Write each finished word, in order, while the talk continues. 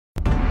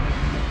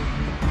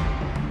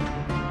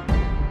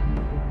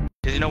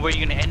know where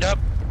you're gonna end up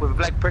with a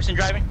black person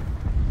driving?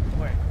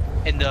 Where?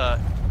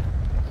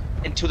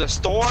 Into the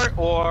store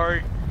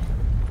or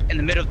in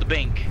the middle of the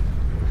bank.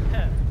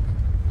 Yeah.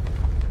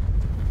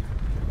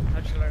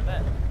 How'd you learn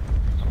that?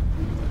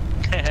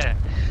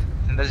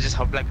 And that's just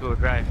how black people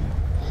drive.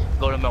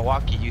 Go to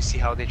Milwaukee, you see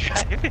how they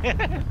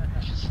drive.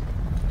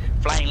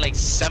 Flying like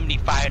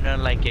 75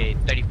 and like a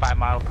 35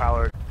 mile per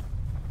hour.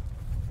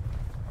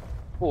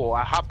 Oh,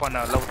 I hop on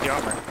a level 3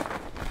 armor.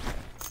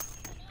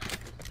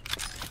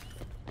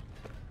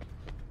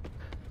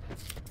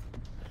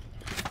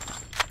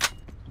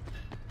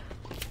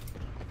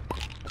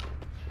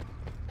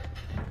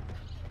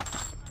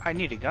 I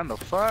need a gun, the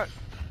fuck?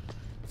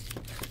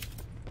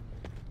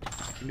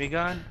 Give me a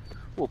gun.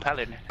 Ooh,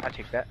 paladin. I'll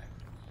take that.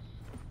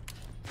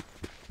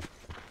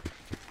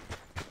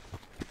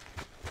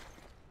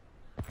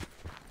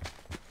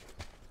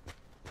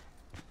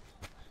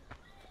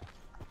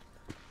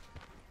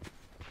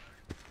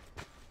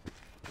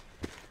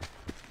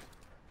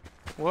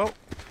 Well,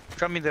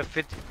 drop me the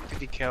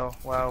 50 kill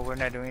while we're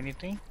not doing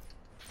anything.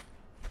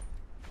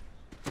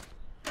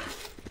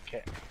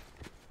 Okay.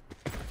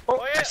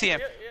 Oh, yeah, I see him.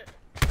 Yeah.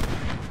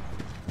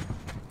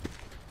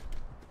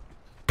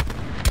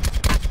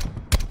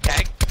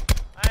 Tag.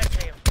 I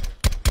take him.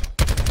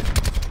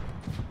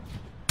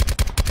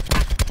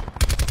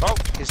 Oh,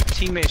 his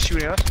teammate is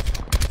shooting us.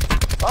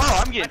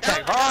 Oh, I'm getting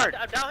tagged hard.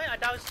 I down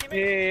his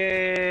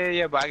teammate.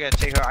 Yeah, but I gotta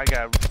take her. I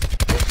gotta.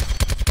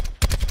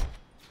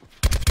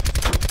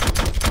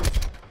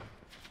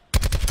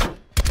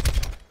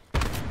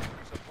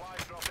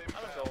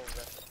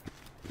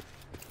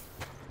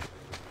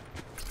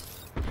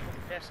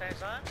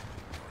 Signs on?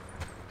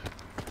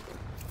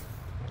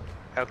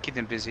 I'll keep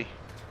them busy.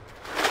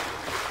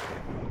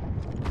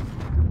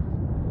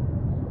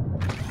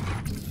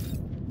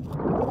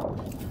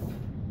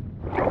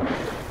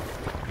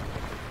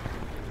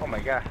 Oh my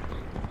god.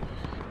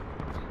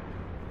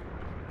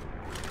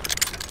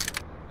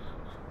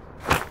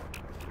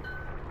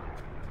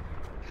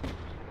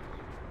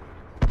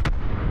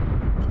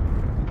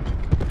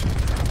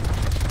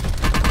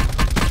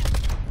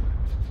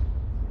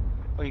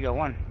 Oh, you got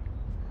one.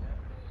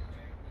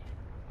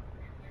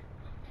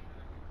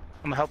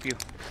 I'm gonna help you.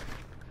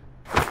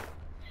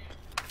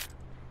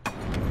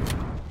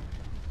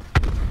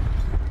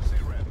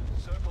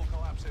 Circle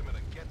collapse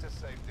imminent. Get to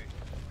safety.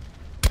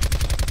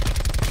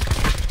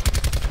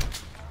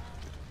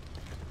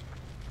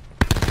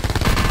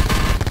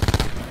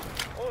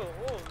 Oh,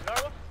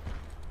 Narva.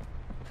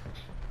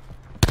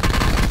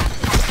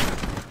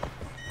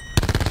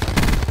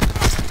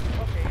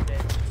 Okay,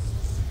 dead.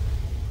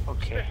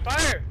 Okay.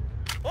 Fire!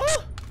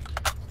 Oh!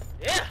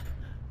 Yeah!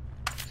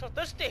 So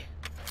thirsty!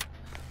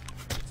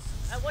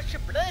 I want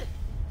your blood!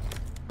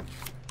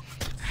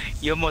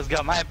 You almost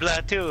got my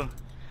blood too.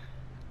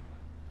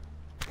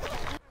 I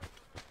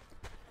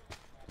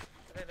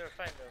think they were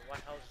finding the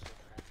White House.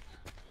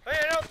 Oh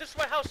yeah, no, this is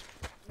White House!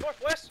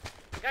 Northwest!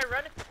 The guy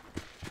running.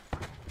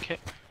 Okay.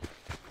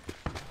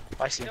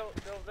 Oh, I see. They're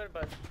over there,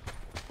 bud.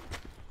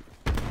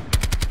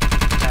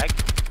 Tag.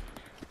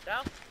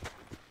 Down.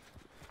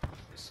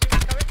 You see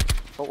what's coming?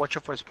 Oh, watch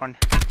out for his pun.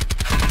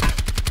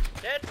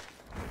 Dead.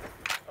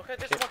 Okay,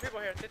 there's more people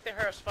here. They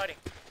heard us fighting.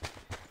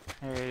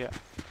 Yeah.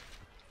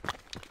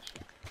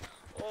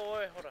 Oh,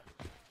 wait, hold on.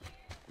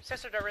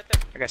 Sensor there right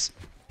there. I guess.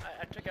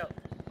 I took out.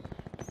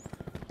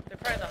 They're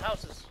probably in the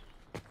houses.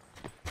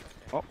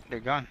 Oh, they're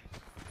gone.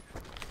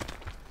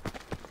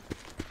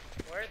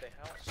 Where are they?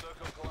 How?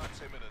 Circle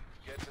collapse imminent.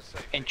 Get to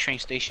safety. In train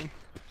station.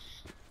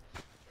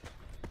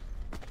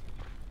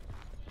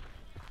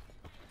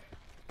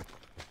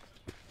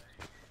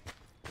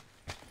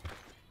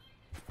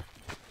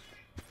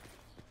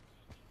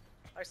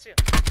 I see him.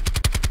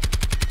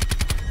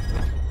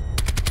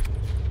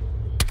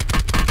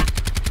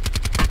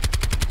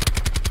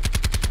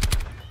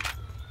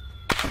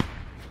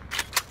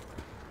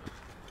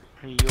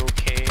 Are you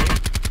okay?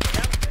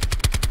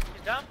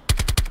 He's down?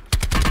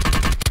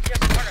 Yes,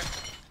 corner.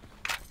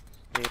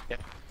 Yeah.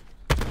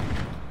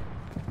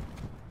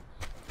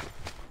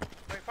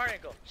 Where your partner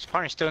go? His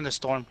partner's still in the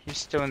storm. He's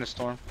still in the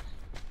storm.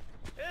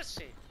 Is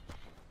he?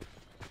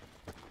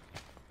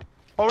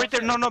 Oh, right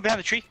there. No, behind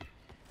the tree.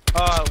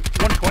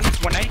 120,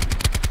 190.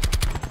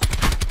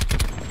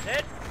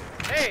 Dead?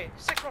 Hey,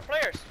 6 more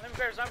players. Let me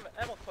grab his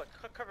ammo quick.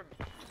 Cover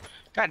me.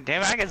 God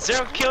damn it, I got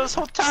 0 kills this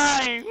whole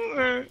time.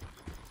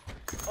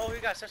 Oh, we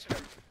got sensor.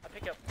 I'll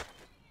pick you up.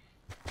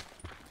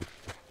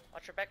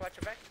 Watch your back, watch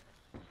your back.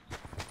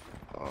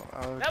 Oh,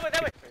 That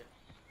way.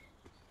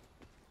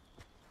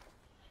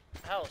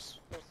 House.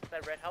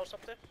 That red house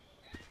up there?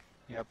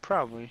 Yeah,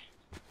 probably.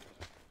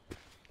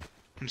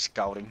 I'm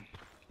scouting.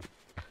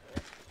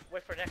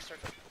 Wait for next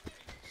circle.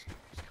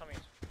 It's coming.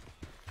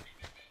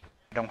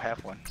 I don't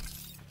have one.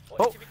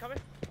 Oh, is he coming?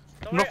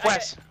 Don't worry,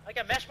 Northwest. I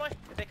got match mine.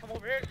 If they come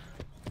over here.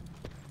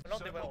 No,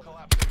 they Circle won't.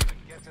 collapse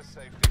imminent. Get to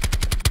safety.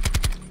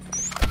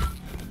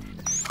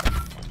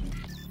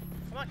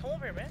 Come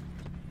over here, man.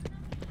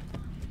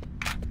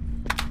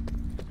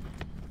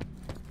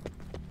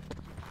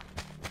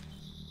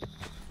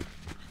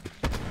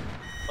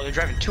 Oh, they're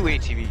driving 2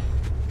 ATV.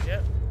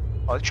 Yep.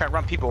 Oh, they're trying to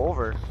run people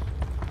over.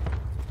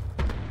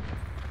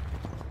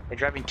 They're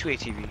driving 2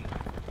 ATV.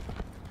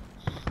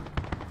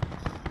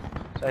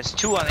 So that's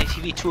 2 on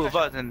ATV, 2 of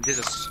us, and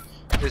this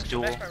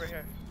duel. Best part right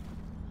here.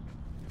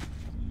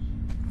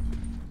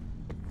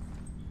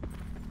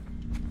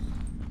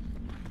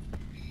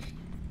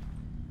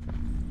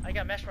 I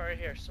got mesh right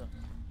here, so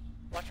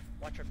watch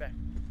your back.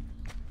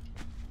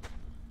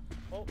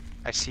 Oh,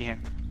 I see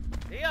him.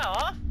 he got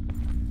off.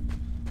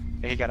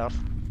 Yeah, he got off.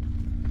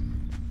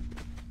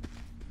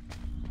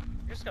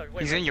 Just go,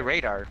 wait, He's wait, in your wait.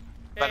 radar.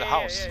 Yeah, By the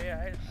house.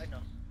 Yeah, I know.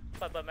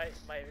 But my mesh is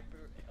right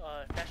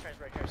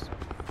here, so.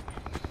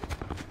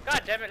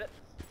 God damn it!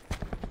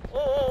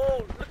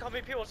 Oh! Look how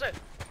many people is it?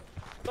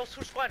 Those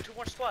 2 squads, 2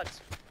 more squads.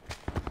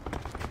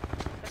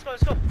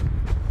 Let's go.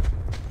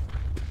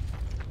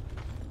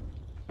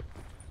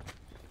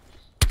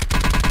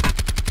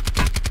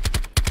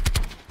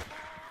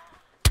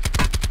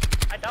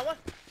 I down one.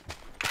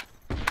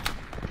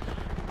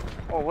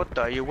 Oh, what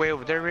the? You way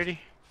over there already?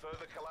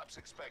 Further collapse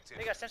expected.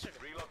 They got censored.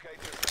 Relocate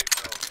to safe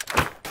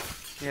zone.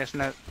 Yeah, it's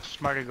not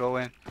smart to go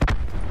in.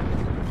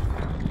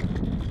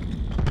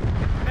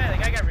 Man,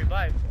 the guy got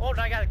revived. Oh,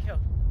 no, I got a kill.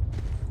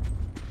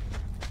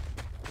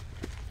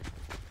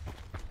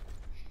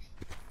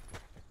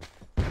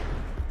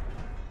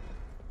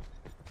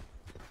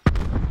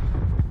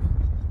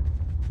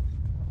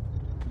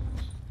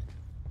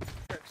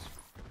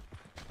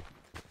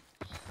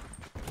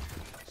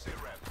 Sit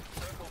rep.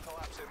 Circle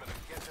collapse imminent.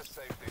 Get to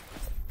safety.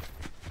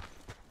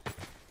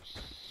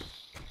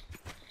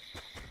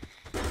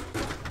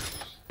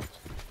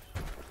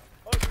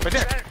 Oh, Right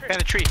there, behind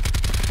the tree.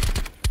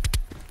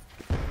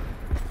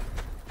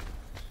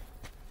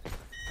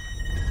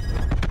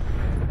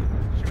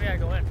 Should we gotta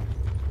go in?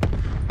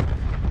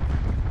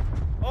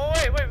 Oh,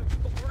 wait.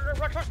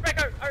 Run towards back.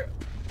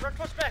 Run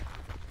towards back.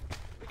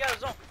 We got a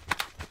zone.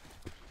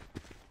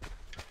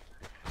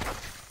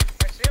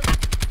 I see him.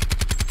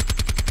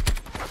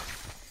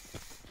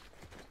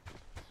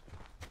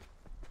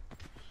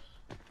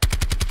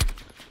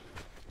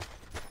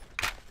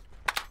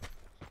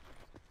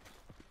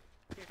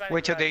 He's behind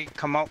Wait the till they garage.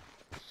 come out.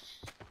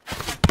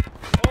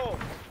 Oh.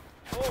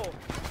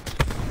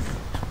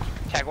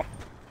 Tag one.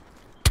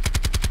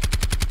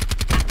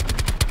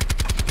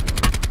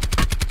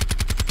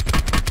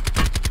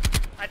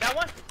 I got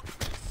one.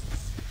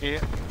 Yeah.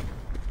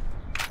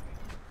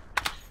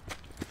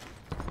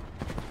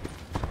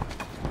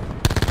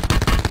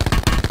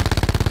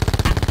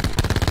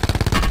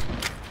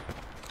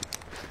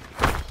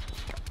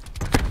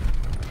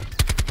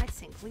 I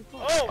think we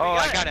will. Oh, Oh,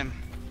 I got him.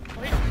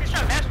 Oh, he's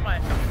trying to match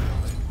mine.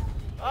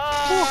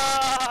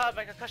 Ah,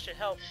 my concussion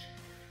helped.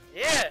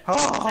 Yeah.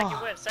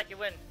 Oh. Second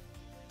win.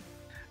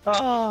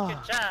 Oh.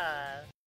 Good job.